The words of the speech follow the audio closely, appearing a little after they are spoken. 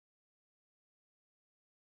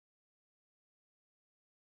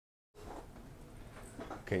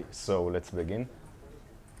Okay, so let's begin.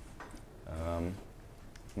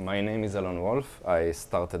 My name is Alon Wolf. I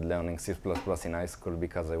started learning C++ in high school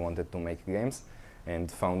because I wanted to make games and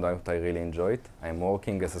found out I really enjoy it. I'm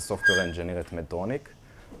working as a software engineer at Medtronic.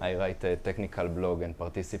 I write a technical blog and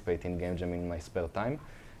participate in game jam in my spare time.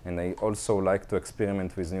 And I also like to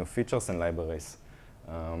experiment with new features and libraries.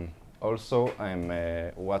 Also, I'm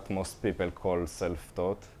what most people call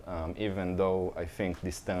self-taught, even though I think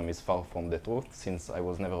this term is far from the truth, since I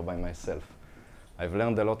was never by myself. I've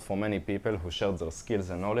learned a lot from many people who shared their skills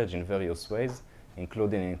and knowledge in various ways,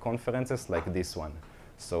 including in conferences like this one.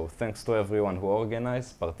 So thanks to everyone who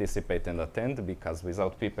organized, participate, and attend, because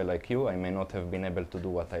without people like you, I may not have been able to do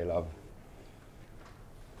what I love.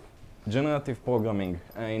 Generative programming.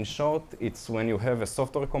 In short, it's when you have a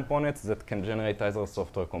software component that can generate other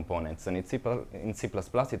software components. And in C++,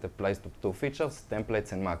 it applies to two features,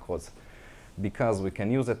 templates and macros. Because we can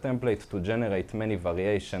use a template to generate many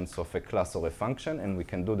variations of a class or a function, and we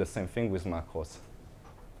can do the same thing with macros.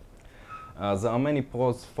 There are many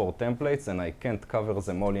pros for templates, and I can't cover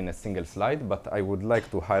them all in a single slide, but I would like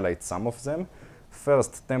to highlight some of them.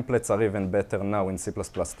 First, templates are even better now in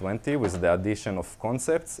C++20 with the addition of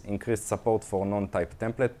concepts, increased support for non-type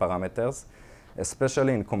template parameters,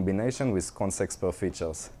 especially in combination with constexpr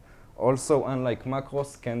features. Also, unlike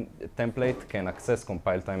macros, template can access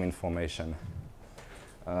compile time information.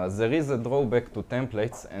 There is a drawback to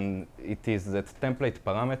templates, and it is that template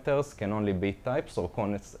parameters can only be types or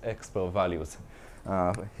constexpr values.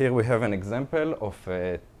 Here we have an example of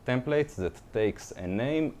a template that takes a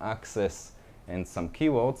name, access, and some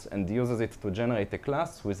keywords and uses it to generate a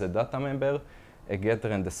class with a data member, a getter,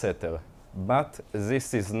 and a setter. But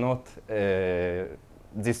this is not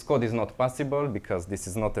this code is not possible because this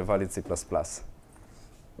is not a valid C++.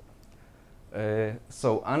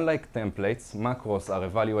 So unlike templates, macros are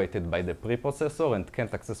evaluated by the preprocessor and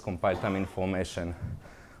can't access compile time information.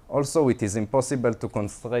 Also, it is impossible to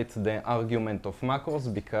constrain the argument of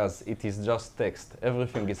macros because it is just text.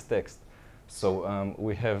 Everything is text. So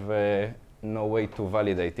we have no way to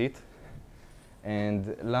validate it.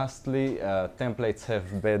 And lastly, templates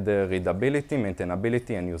have bad readability,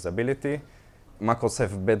 maintainability, and usability. Macros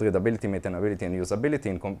have bad readability, maintainability, and usability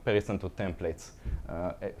in comparison to templates.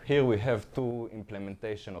 Here we have two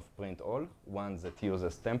implementations of print all, one that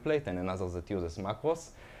uses template and another that uses macros.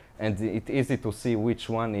 And it's easy to see which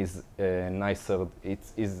one is nicer, it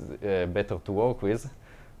is better to work with.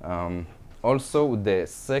 Also, the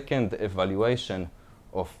second evaluation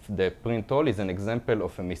of the print all is an example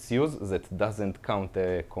of a misuse that doesn't count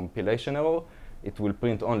a compilation error. It will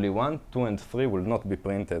print only 1, 2, and 3 will not be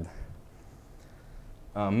printed.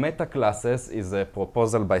 Metaclasses is a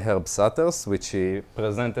proposal by Herb Sutter, which he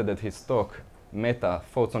presented at his talk, Meta,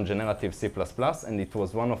 Thoughts on Generative C++, and it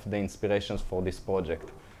was one of the inspirations for this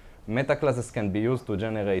project. Metaclasses can be used to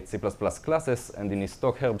generate C++ classes, and in his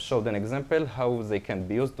talk, Herb showed an example how they can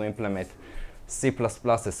be used to implement C++'s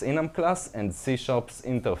enum class and C#'s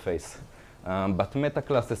interface. But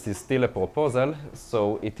metaclasses is still a proposal,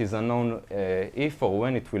 so it is unknown if or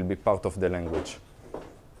when it will be part of the language.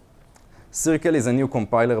 Circle is a new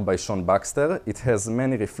compiler by Sean Baxter. It has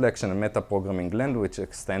many reflection and metaprogramming language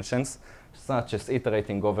extensions, such as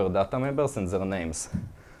iterating over data members and their names.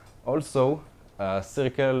 Also,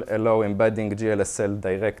 Circle allows embedding GLSL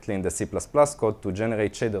directly in the C++ code to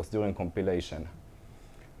generate shaders during compilation.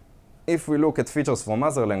 If we look at features from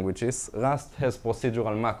other languages, Rust has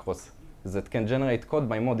procedural macros that can generate code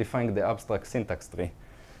by modifying the abstract syntax tree.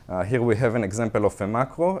 Here we have an example of a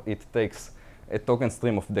macro. It takes a token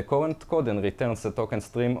stream of the current code and returns a token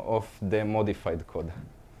stream of the modified code.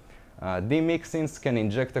 Demixins can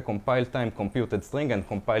inject a compile time computed string and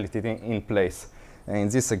compile it in place. In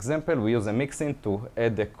this example, we use a mixin to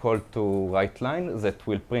add a call to write line that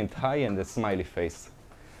will print hi and a smiley face.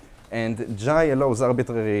 And Jai allows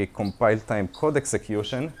arbitrary compile time code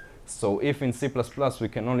execution. So if in C++ we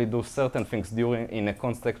can only do certain things in a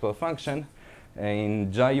constexpr function, in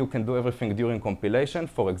Jai you can do everything during compilation.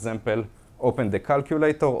 For example, open the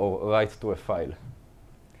calculator or write to a file.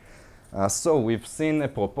 So we've seen a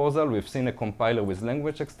proposal, we've seen a compiler with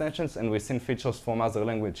language extensions, and we've seen features from other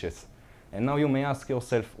languages. And now you may ask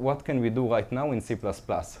yourself, what can we do right now in C++?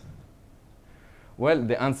 Well,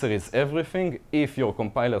 the answer is everything if your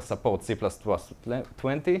compiler supports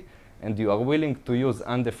C++20 and you are willing to use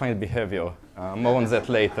undefined behavior. More on that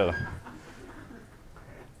later.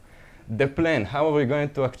 The plan, how are we going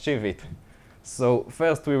to achieve it? So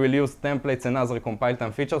first, we will use templates and other compile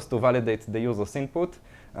time features to validate the user's input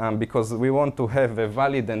because we want to have a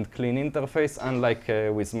valid and clean interface, unlike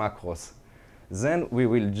with macros. Then we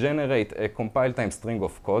will generate a compile time string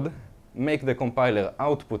of code. make the compiler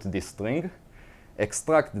output this string,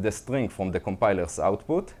 extract the string from the compiler's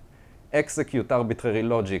output, execute arbitrary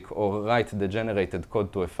logic or write the generated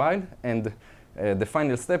code to a file, and the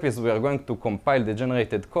final step is we are going to compile the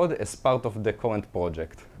generated code as part of the current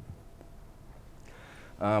project.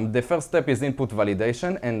 The first step is input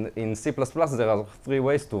validation, and in C++ there are 3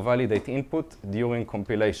 ways to validate input during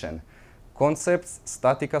compilation: concepts,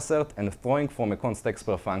 static assert, and throwing from a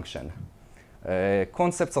constexpr function.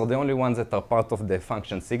 Concepts are the only ones that are part of the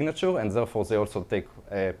function signature, and therefore they also take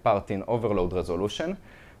part in overload resolution.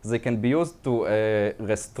 They can be used to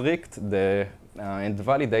restrict and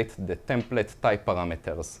validate the template type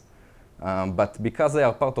parameters. But because they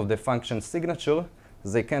are part of the function signature,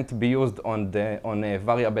 they can't be used on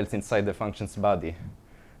variables inside the function's body.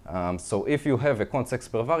 So if you have a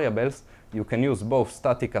constexpr variables, you can use both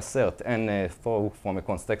static assert and throw from a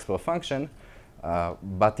constexpr function.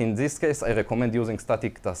 But in this case, I recommend using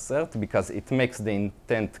static assert because it makes the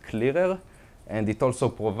intent clearer, and it also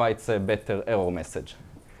provides a better error message.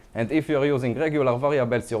 And if you're using regular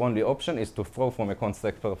variables, your only option is to throw from a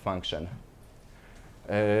constexpr function.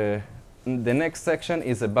 The next section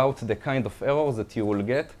is about the kind of errors that you will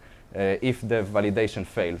get if the validation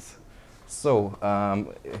fails. So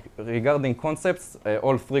regarding concepts,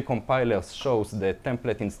 all 3 compilers shows the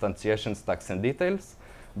template instantiation stacks and details,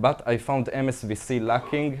 but I found MSVC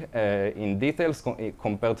lacking in details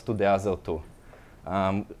compared to the other 2.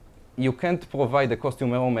 You can't provide a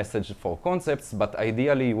costume error message for concepts, but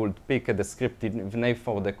ideally you would pick a descriptive name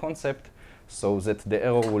for the concept so that the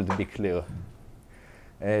error would be clear.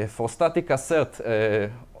 For static assert,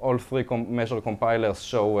 all 3 measure compilers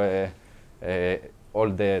show all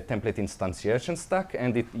the template instantiation stack,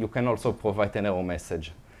 and you can also provide an error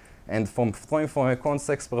message. And from throwing from a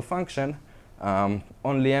constexpr function,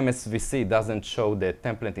 only MSVC doesn't show the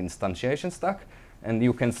template instantiation stack, and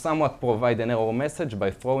you can somewhat provide an error message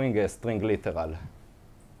by throwing a string literal.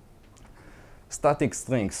 Static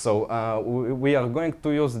strings. So we are going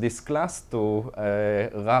to use this class to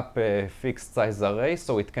wrap a fixed size array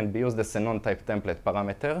so it can be used as a non-type template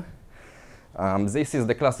parameter. This is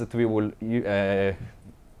the class that we will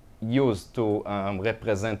use to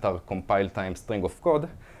represent our compile time string of code.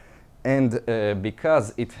 And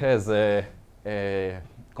because it has a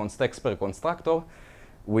constexpr constructor,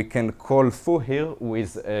 we can call foo here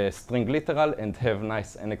with a string literal and have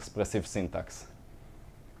nice and expressive syntax.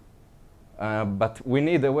 But we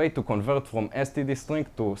need a way to convert from std string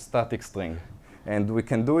to static string. And we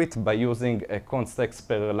can do it by using a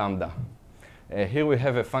constexpr lambda. Here we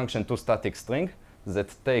have a function toStaticString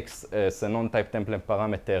that takes as a non-type template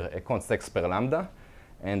parameter a constexpr lambda.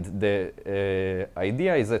 And the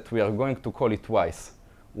idea is that we are going to call it twice.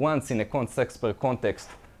 Once in a constexpr context,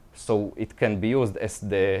 so it can be used as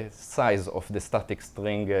the size of the static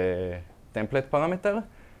string template parameter,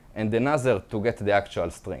 and another to get the actual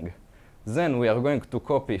string. Then we are going to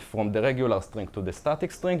copy from the regular string to the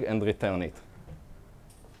static string and return it.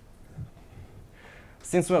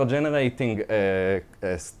 Since we are generating a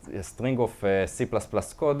string of C++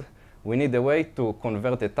 code, we need a way to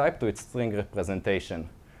convert a type to its string representation.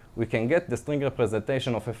 We can get the string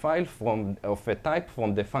representation of a file of a type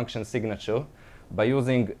from the function signature by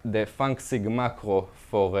using the funcsig macro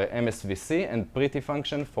for MSVC and pretty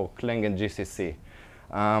function for Clang and GCC.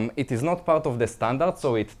 It is not part of the standard,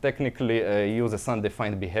 so it technically uses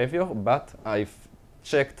undefined behavior, but I've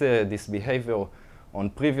checked this behavior on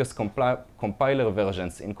previous compiler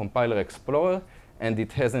versions in Compiler Explorer, and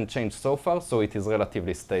it hasn't changed so far, so it is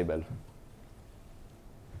relatively stable.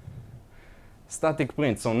 Static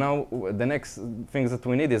print. So now the next thing that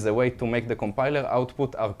we need is a way to make the compiler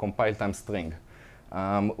output our compile time string.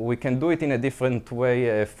 We can do it in a different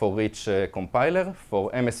way for each compiler. For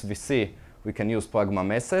MSVC, we can use pragma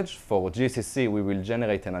message. For GCC, we will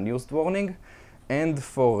generate an unused warning. And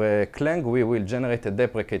for Clang, we will generate a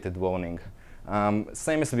deprecated warning.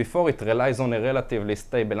 Same as before, it relies on a relatively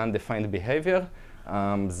stable undefined behavior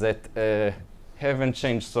that haven't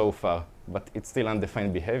changed so far, but it's still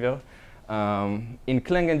undefined behavior. In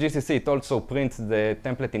Clang and GCC, it also prints the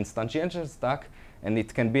template instantiation stack, and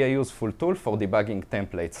it can be a useful tool for debugging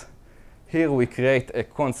templates. Here we create a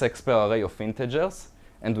constexpr array of integers,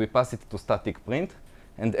 and we pass it to static print.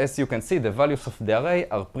 And as you can see, the values of the array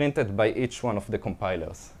are printed by each one of the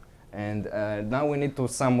compilers. And now we need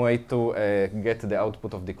some way to get the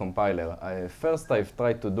output of the compiler. First, I've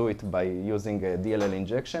tried to do it by using a DLL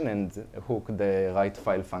injection and hook the write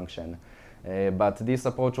file function. But this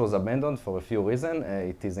approach was abandoned for a few reasons.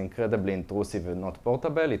 It is incredibly intrusive and not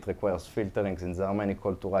portable. It requires filtering since there are many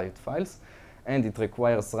call to write files. And it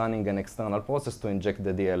requires running an external process to inject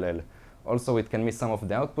the DLL. Also, it can miss some of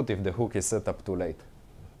the output if the hook is set up too late.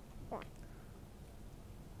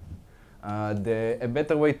 A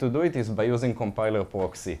better way to do it is by using compiler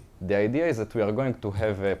proxy. The idea is that we are going to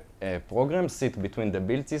have a program sit between the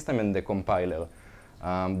build system and the compiler.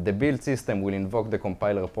 The build system will invoke the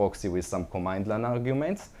compiler proxy with some command line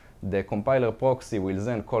arguments. The compiler proxy will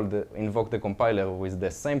then invoke the compiler with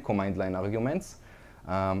the same command line arguments.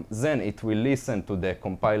 Then it will listen to the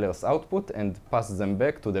compiler's output and pass them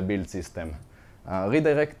back to the build system.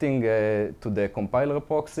 Redirecting to the compiler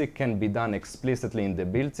proxy can be done explicitly in the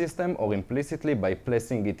build system or implicitly by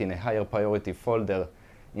placing it in a higher priority folder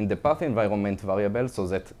in the path environment variable so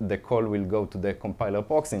that the call will go to the compiler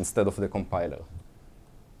proxy instead of the compiler.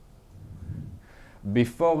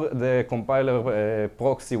 Before the compiler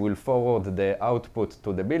proxy will forward the output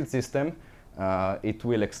to the build system, it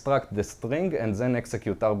will extract the string and then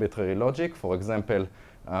execute arbitrary logic. For example,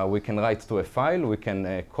 we can write to a file, we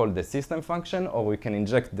can call the system function, or we can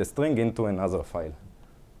inject the string into another file.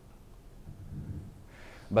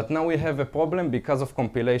 But now we have a problem because of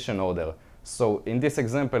compilation order. So in this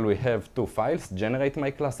example, we have two files, generate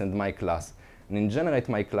my class and my class. And in generate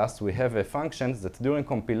my class, we have a function that during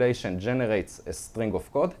compilation generates a string of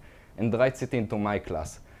code and writes it into my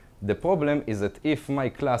class. The problem is that if my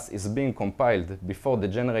class is being compiled before the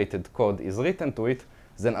generated code is written to it,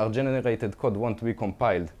 then our generated code won't be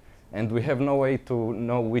compiled. And we have no way to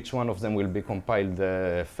know which one of them will be compiled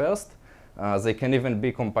first. They can even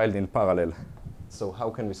be compiled in parallel. So how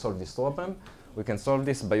can we solve this problem? We can solve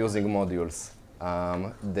this by using modules.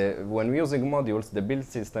 When we're using modules, the build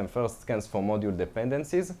system first scans for module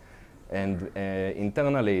dependencies, and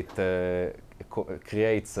internally it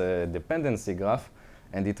creates a dependency graph,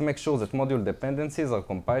 and it makes sure that module dependencies are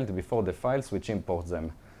compiled before the files which import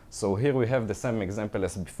them. So here we have the same example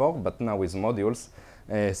as before, but now with modules.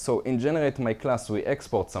 So in generate my class, we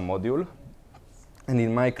export some module, and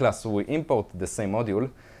in my class, we import the same module.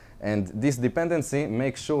 And this dependency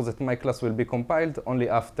makes sure that my class will be compiled only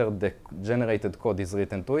after the generated code is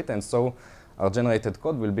written to it. And so our generated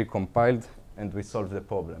code will be compiled, and we solve the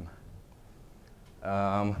problem.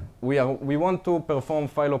 We want to perform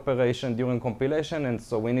file operation during compilation, and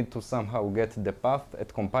so we need to somehow get the path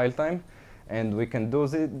at compile time. And we can do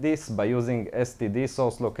this by using std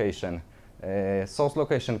source location. Source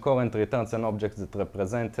location current returns an object that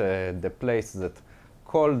represents the place that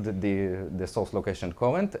called the source location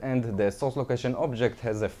current, and the source location object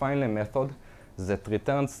has a filename method that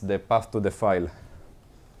returns the path to the file.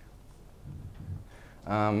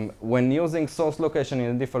 When using source location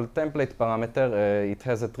in a default template parameter, it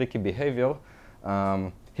has a tricky behavior.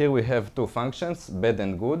 Here we have two functions, bad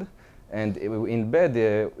and good. And in bad,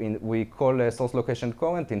 we call a source location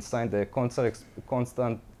current inside the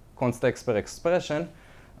constexpr expression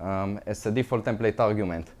as a default template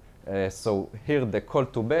argument. So here the call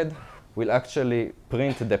to bed will actually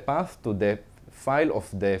print the path to the file of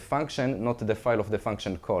the function, not the file of the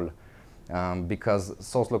function call, because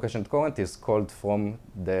source location current is called from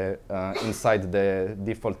the inside the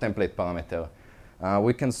default template parameter.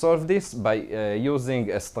 We can solve this by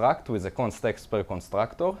using a struct with a constexpr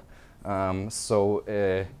constructor.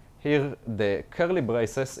 Here the curly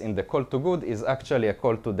braces in the call to good is actually a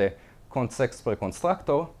call to the constexpr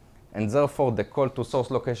constructor, and therefore the call to source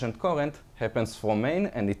location current happens from main,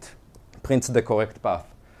 and it prints the correct path.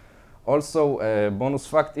 Also, bonus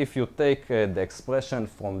fact, if you take the expression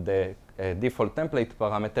from the default template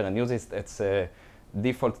parameter and use it as a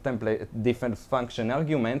default function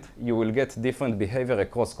argument, you will get different behavior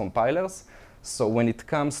across compilers. So when it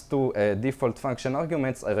comes to default function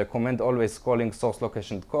arguments, I recommend always calling source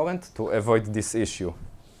location current to avoid this issue.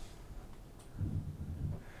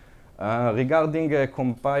 Regarding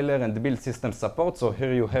compiler and build system support, so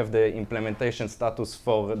here you have the implementation status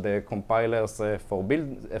for the compilers for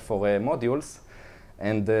modules,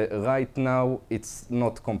 and right now it's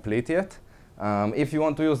not complete yet. If you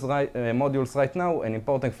want to use modules right now, an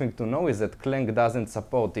important thing to know is that Clang doesn't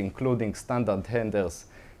support including standard headers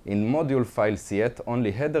in module files yet, only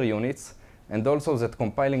header units, and also that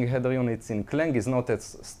compiling header units in Clang is not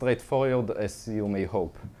as straightforward as you may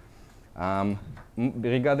hope.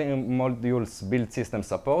 Regarding modules build system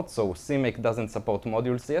support, so CMake doesn't support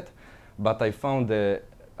modules yet, but I found,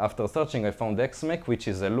 after searching, I found XMake, which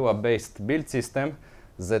is a Lua-based build system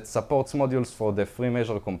that supports modules for the free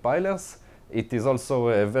measure compilers. It is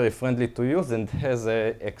also very friendly to use and has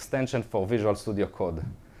an extension for Visual Studio Code.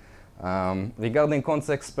 Regarding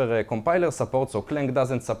constexpr compiler support, so Clang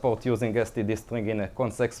doesn't support using std string in a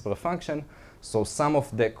constexpr function, so some of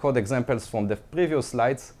the code examples from the previous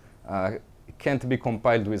slides can't be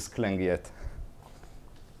compiled with Clang yet.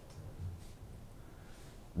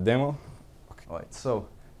 Demo? All right, so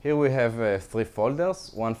here we have 3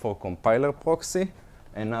 folders, one for compiler proxy,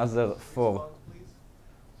 another for... Font, please.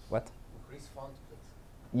 What? Increase font,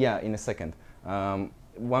 please. Yeah, in a second.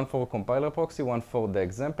 One for compiler proxy, one for the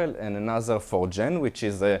example, and another for Gen, which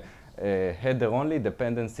is a header-only,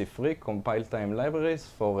 dependency-free compile time libraries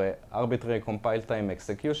for arbitrary compile time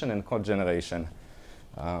execution and code generation.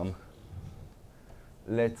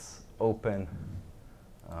 Let's open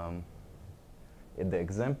the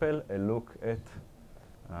example, a look at...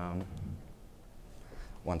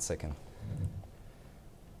 1 second.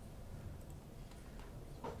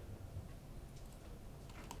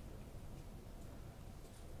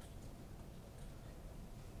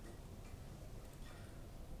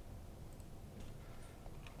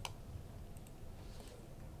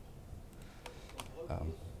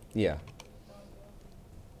 Yeah.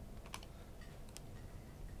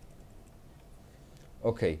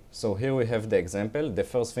 Okay, so here we have the example. The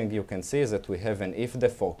first thing you can see is that we have an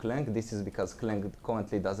if-def for Clang. This is because Clang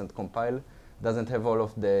currently doesn't compile, doesn't have all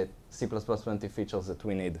of the C++20 features that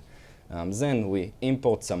we need. Then we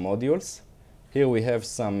import some modules. Here we have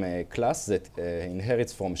some class that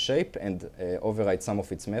inherits from shape and overrides some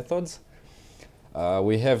of its methods.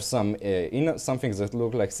 We have some things that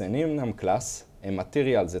look like an enum class, a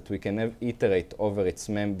material that we can iterate over its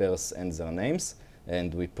members and their names,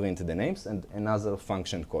 and we print the names, and another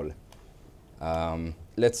function call.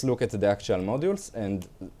 Let's look at the actual modules, and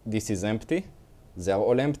this is empty. They are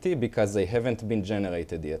all empty because they haven't been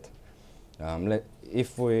generated yet.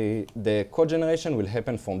 The code generation will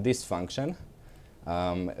happen from this function.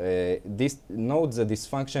 Note that this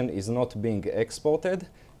function is not being exported,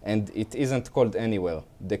 and it isn't called anywhere.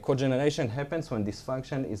 The code generation happens when this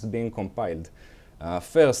function is being compiled.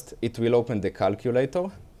 First, it will open the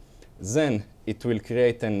calculator. Then, it will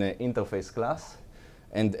create an interface class.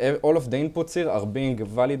 And all of the inputs here are being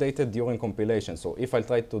validated during compilation. So if I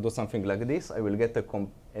try to do something like this, I will get a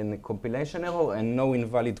compilation error, and no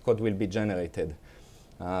invalid code will be generated.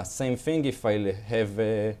 Same thing if I have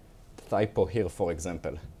a typo here, for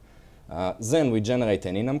example. Then we generate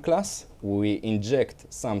an enum class. We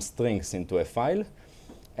inject some strings into a file.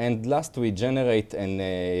 And last, we generate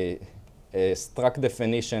a struct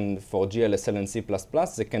definition for GLSL and C++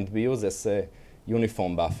 that can be used as a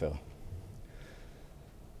uniform buffer.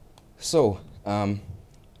 So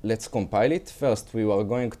let's compile it. First, we are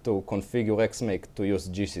going to configure xmake to use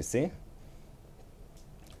GCC.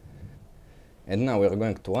 And now we're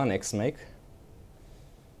going to run xmake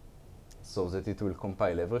so that it will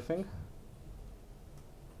compile everything.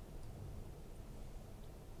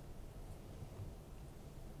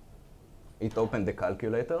 It opened the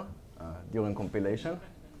calculator during compilation.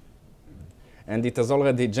 And it has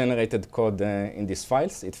already generated code in these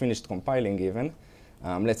files. It finished compiling even.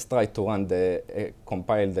 Let's try to run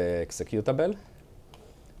compile the executable.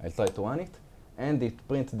 I'll try to run it. And it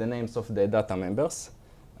prints the names of the data members.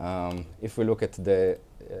 If we look at the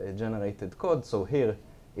generated code, so here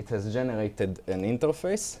it has generated an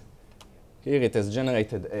interface. Here it has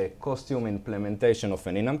generated a costume implementation of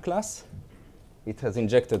an enum class. It has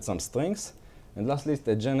injected some strings. And lastly,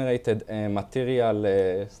 it generated a material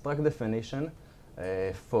struct definition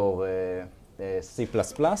for C++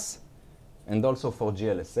 and also for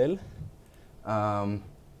GLSL.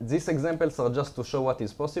 These examples are just to show what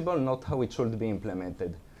is possible, not how it should be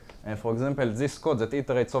implemented. For example, this code that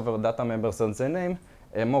iterates over data members and the name,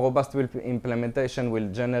 a more robust implementation will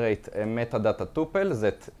generate a metadata tuple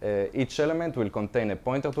that each element will contain a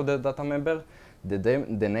pointer to the data member, the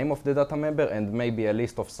name of the data member, and maybe a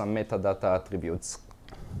list of some metadata attributes.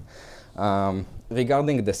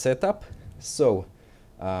 Regarding the setup, so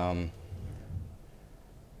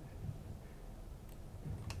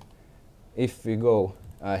if we go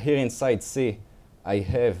here inside C, I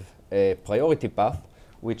have a priority path,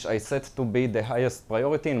 which I set to be the highest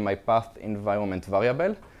priority in my path environment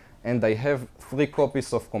variable. And I have 3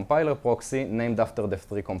 copies of compiler proxy named after the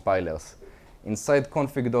 3 compilers. Inside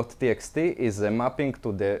config.txt is a mapping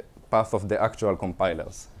to the path of the actual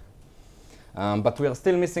compilers. But we are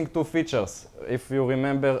still missing 2 features. If you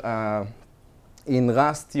remember, in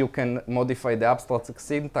Rust, you can modify the abstract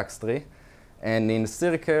syntax tree. And in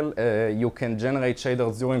Circle, you can generate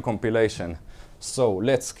shaders during compilation. So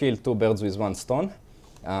let's kill 2 birds with 1 stone.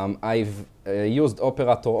 I've used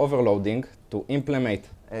operator overloading to implement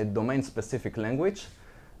a domain-specific language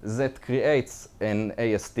that creates an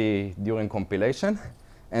AST during compilation.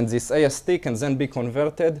 And this AST can then be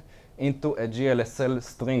converted into a GLSL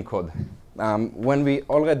string code. When we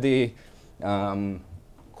already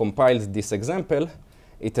compiled this example,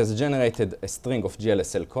 it has generated a string of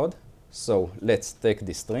GLSL code. So let's take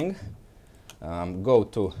this string, go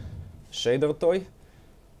to Shader Toy,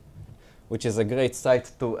 which is a great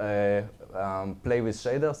site to play with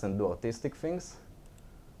shaders and do artistic things.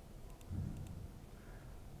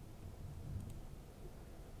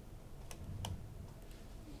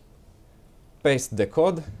 Paste the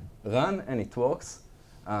code, run, and it works.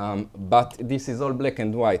 But this is all black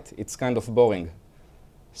and white. It's kind of boring.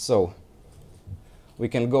 So we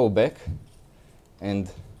can go back, and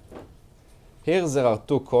here there are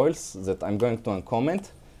two coils that I'm going to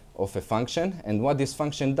uncomment of a function. And what this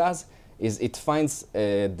function does is it finds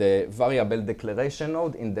the variable declaration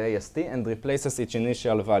node in the AST and replaces its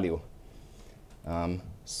initial value.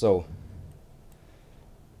 So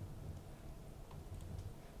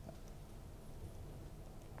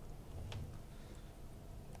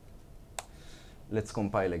let's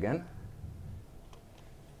compile again.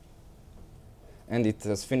 And it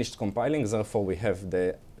has finished compiling, therefore we have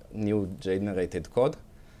the new generated code.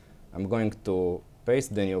 I'm going to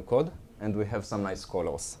paste the new code, and we have some nice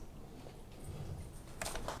colors.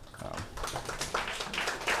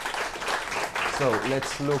 So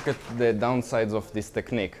let's look at the downsides of this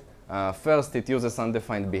technique. First, it uses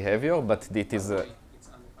undefined behavior, but it is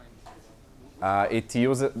it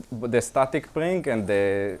uses the static string and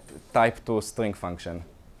the type2 string function.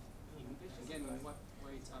 Again, in what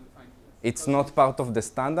way it's undefined? It's not part of the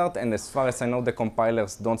standard, and as far as I know, the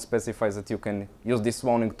compilers don't specify that you can use this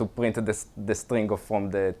warning to print the string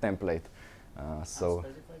from the template. So,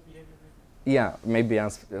 Unspecified behavior, maybe? yeah, maybe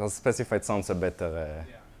unspecified sounds a better.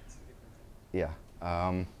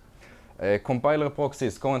 Compiler proxy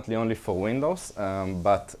is currently only for Windows,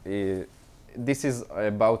 but this is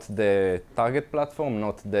about the target platform,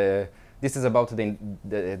 not the. This is about the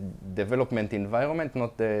development environment,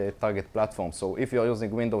 not the target platform. So if you're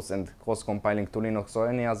using Windows and cross-compiling to Linux or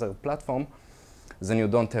any other platform, then you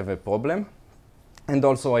don't have a problem. And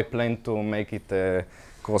also, I plan to make it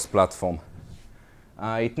cross-platform.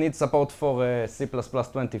 It needs support for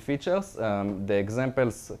C++20 features. The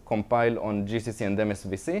examples compile on GCC and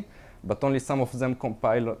MSVC, but only some of them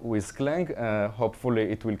compile with Clang.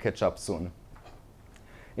 Hopefully, it will catch up soon.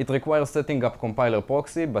 It requires setting up compiler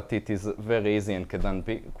proxy, but it is very easy and can done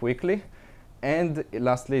quickly. And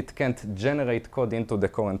lastly, it can't generate code into the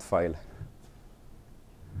current file.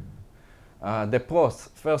 The pros,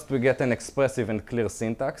 first we get an expressive and clear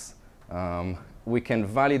syntax. We can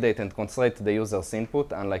validate and constrain the user's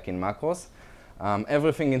input, unlike in macros.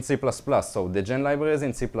 Everything in C++, so the gen library is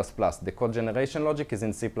in C++, the code generation logic is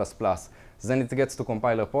in C++. Then it gets to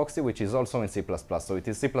compiler proxy, which is also in C++. So it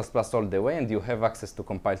is C++ all the way, and you have access to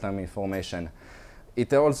compile time information.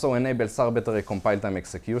 It also enables arbitrary compile time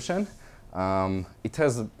execution. It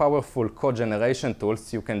has powerful code generation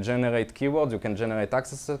tools. You can generate keywords, you can generate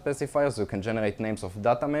access specifiers, you can generate names of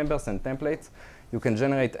data members and templates. You can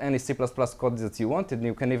generate any C++ code that you want, and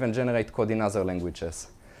you can even generate code in other languages.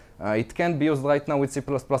 It can be used right now with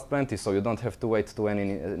C++20, so you don't have to wait to any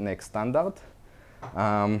next standard.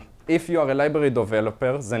 If you are a library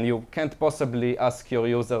developer, then you can't possibly ask your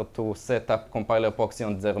user to set up compiler proxy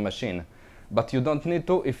on their machine. But you don't need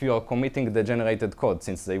to if you are committing the generated code.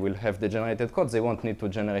 Since they will have the generated code, they won't need to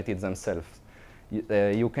generate it themselves.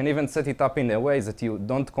 You can even set it up in a way that you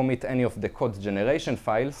don't commit any of the code generation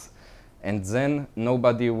files, and then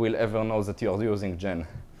nobody will ever know that you are using gen.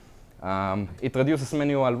 It reduces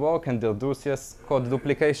manual work and reduces code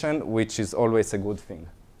duplication, which is always a good thing.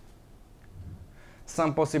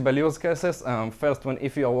 Some possible use cases. First,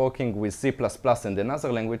 if you are working with C++ and in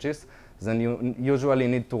other languages, then you usually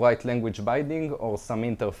need to write language binding or some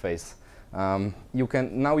interface.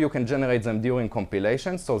 Now you can generate them during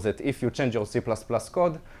compilation, so that if you change your C++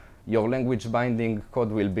 code, your language binding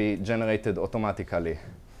code will be generated automatically.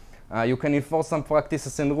 You can enforce some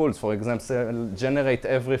practices and rules. For example, generate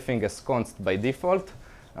everything as const by default,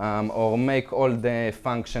 or make all the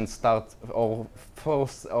functions start, or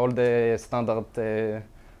force all the standard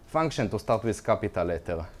function to start with capital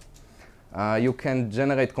letter. You can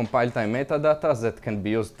generate compile time metadata that can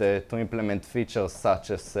be used to implement features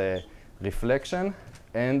such as reflection.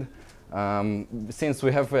 And since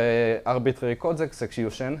we have arbitrary code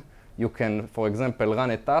execution, you can, for example,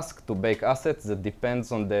 run a task to bake assets that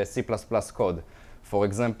depends on the C++ code. For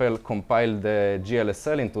example, compile the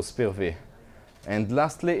GLSL into SPIR-V. And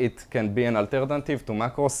lastly, it can be an alternative to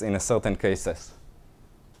macros in certain cases.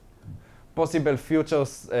 Possible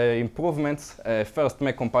futures improvements, first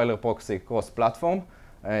make compiler proxy cross-platform.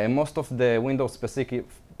 Most of the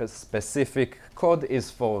Windows-specific code is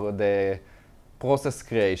for the process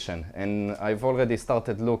creation. And I've already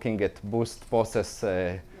started looking at boost process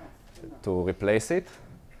to replace it.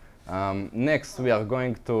 Next, we are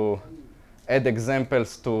going to add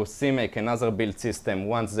examples to CMake and other build system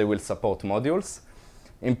once they will support modules.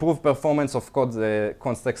 Improve performance of code,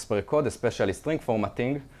 constexpr code, especially string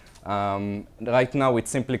formatting. Right now, it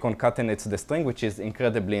simply concatenates the string, which is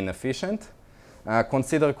incredibly inefficient.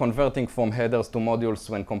 Consider converting from headers to modules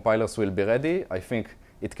when compilers will be ready. I think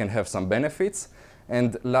it can have some benefits.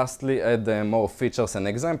 And lastly, add more features and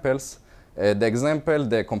examples. The example,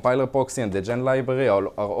 the compiler proxy, and the gen library are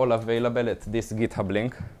all available at this GitHub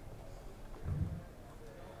link.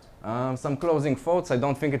 Some closing thoughts. I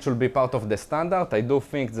don't think it should be part of the standard. I do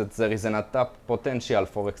think that there is an untapped potential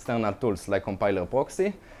for external tools like compiler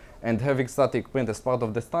proxy. And having static print as part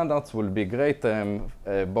of the standards will be great,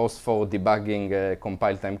 both for debugging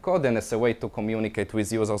compile time code and as a way to communicate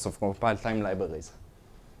with users of compile time libraries.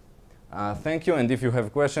 Thank you, and if you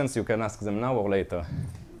have questions, you can ask them now or later.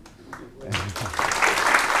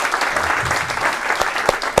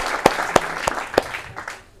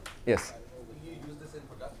 Yes? Do you use this in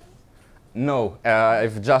production? No,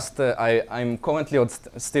 I'm currently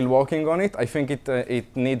still working on it. I think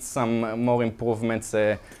it needs some more improvements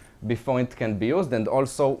before it can be used, and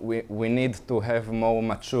also we need to have more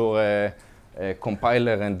mature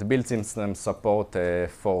compiler and build system support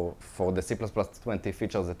for the C++20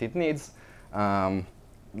 features that it needs.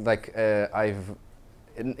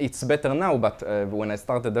 It's better now, but when I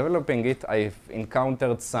started developing it, I've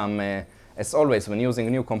encountered some, as always, when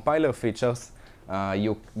using new compiler features,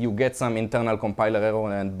 you get some internal compiler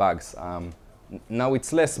error and bugs. Now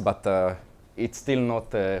it's less, but it's still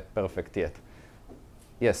not perfect yet.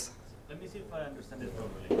 Yes? Let me see if I understand it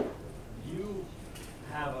properly. You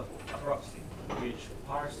have a proxy which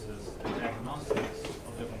parses the diagnostics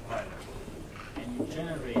of the compiler, and you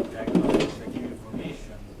generate diagnostics that give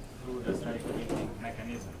information through the static printing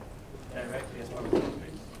mechanism directly as part of the code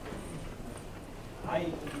base.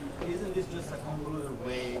 Isn't this just a convoluted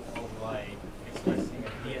way of like expressing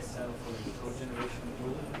a DSL for the code generation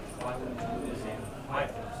tool? Why wouldn't you do this in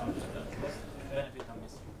Python or something like that? What's the benefit I'm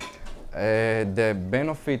missing? The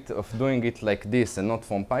benefit of doing it like this and not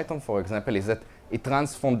from Python, for example, is that it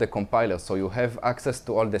runs from the compiler. So you have access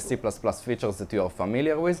to all the C++ features that you are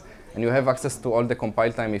familiar with, and you have access to all the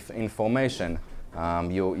compile time information.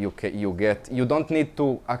 You don't need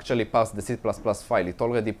to actually parse the C++ file. It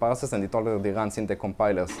already parses and it already runs in the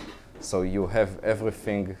compilers. So you have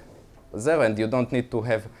everything there, and you don't need to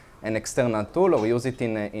have an external tool or use it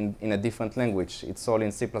in a different language. It's all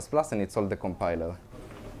in C++ and it's all the compiler.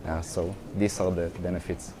 So these are the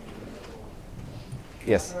benefits.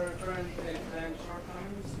 Yes?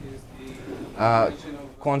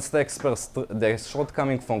 constexpr, the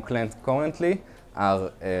shortcoming from Clant currently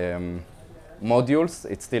are modules.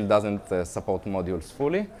 It still doesn't support modules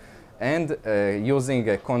fully. And using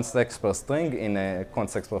a constexpr string in a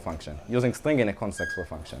constexpr function. Using string in a constexpr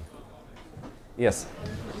function. Yes?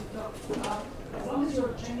 As long as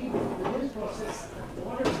you're changing the build process, the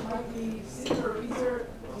orders might be simpler or easier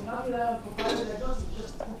to not rely on compiler diagnostics,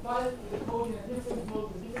 just compile the code in a different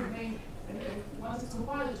mode, with a different name, and once it's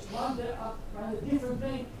compiled, just run a different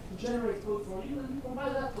name to generate code for you, and you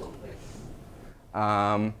compile that code.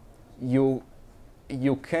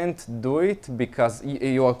 You can't do it because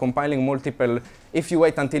you are compiling multiple. If you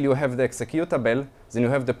wait until you have the executable, then you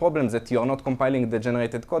have the problem that you are not compiling the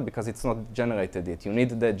generated code because it's not generated yet. You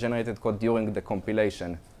need the generated code during the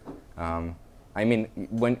compilation. I mean,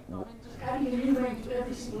 when... No, just adding a new name to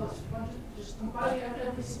every single function, just compiling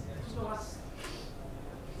every single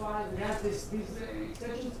file that has these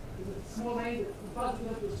extensions with a small name that compiles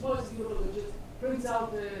to a small executable that just prints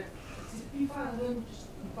out the CP file and then just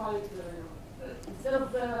compile it. Instead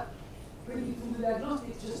of printing through the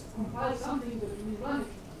diagnostics, just compile something that when you run it,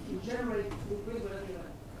 you generate the print whatever you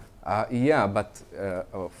run. Yeah, but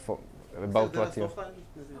about what you...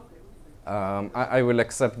 I will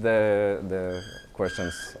accept the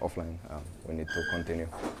questions offline. We need to continue.